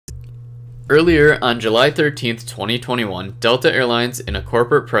Earlier, on July 13, 2021, Delta Airlines, in a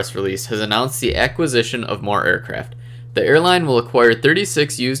corporate press release, has announced the acquisition of more aircraft. The airline will acquire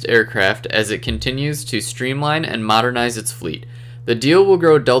 36 used aircraft as it continues to streamline and modernize its fleet. The deal will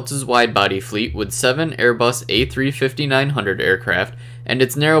grow Delta's wide-body fleet with 7 Airbus A350-900 aircraft and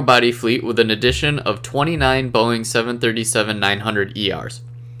its narrow-body fleet with an addition of 29 Boeing 737-900 ERs.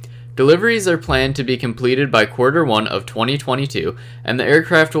 Deliveries are planned to be completed by Q1 of 2022, and the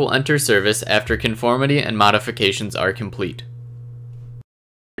aircraft will enter service after conformity and modifications are complete.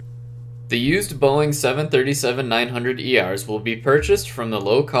 The used Boeing 737-900 ERs will be purchased from the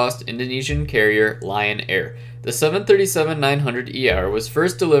low-cost Indonesian carrier Lion Air. The 737-900 ER was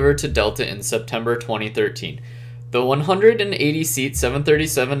first delivered to Delta in September 2013. The 180-seat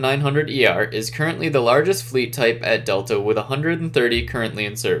 737-900 ER is currently the largest fleet type at Delta with 130 currently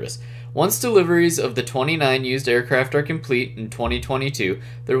in service. Once deliveries of the 29 used aircraft are complete in 2022,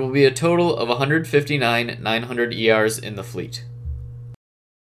 there will be a total of 159 900 ERs in the fleet.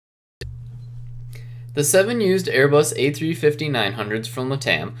 The 7 used Airbus A350-900s from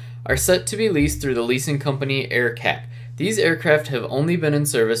LATAM are set to be leased through the leasing company AirCap. These aircraft have only been in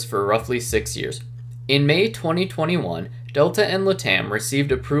service for roughly 6 years. In May 2021, Delta and LATAM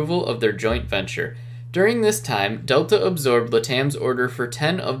received approval of their joint venture. During this time, Delta absorbed LATAM's order for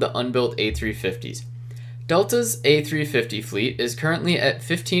 10 of the unbuilt A350s. Delta's A350 fleet is currently at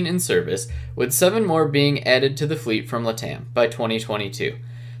 15 in service, with 7 more being added to the fleet from LATAM by 2022.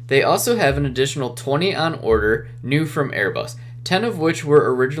 They also have an additional 20 on order, new from Airbus, 10 of which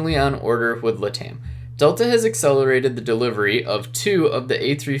were originally on order with LATAM. Delta has accelerated the delivery of 2 of the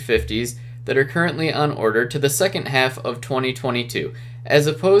A350s that are currently on order to the second half of 2022, as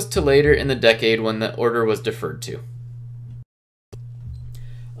opposed to later in the decade when the order was deferred to.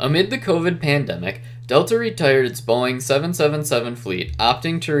 Amid the COVID pandemic, Delta retired its Boeing 777 fleet,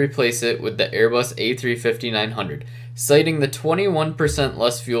 opting to replace it with the Airbus A350-900, citing the 21%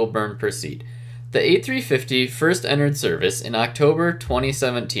 less fuel burn per seat. The A350 first entered service in October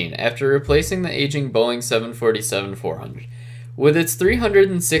 2017 after replacing the aging Boeing 747-400. With its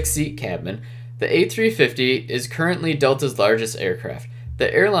 306-seat cabin, the A350 is currently Delta's largest aircraft.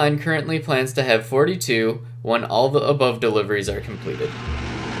 The airline currently plans to have 42 when all the above deliveries are completed.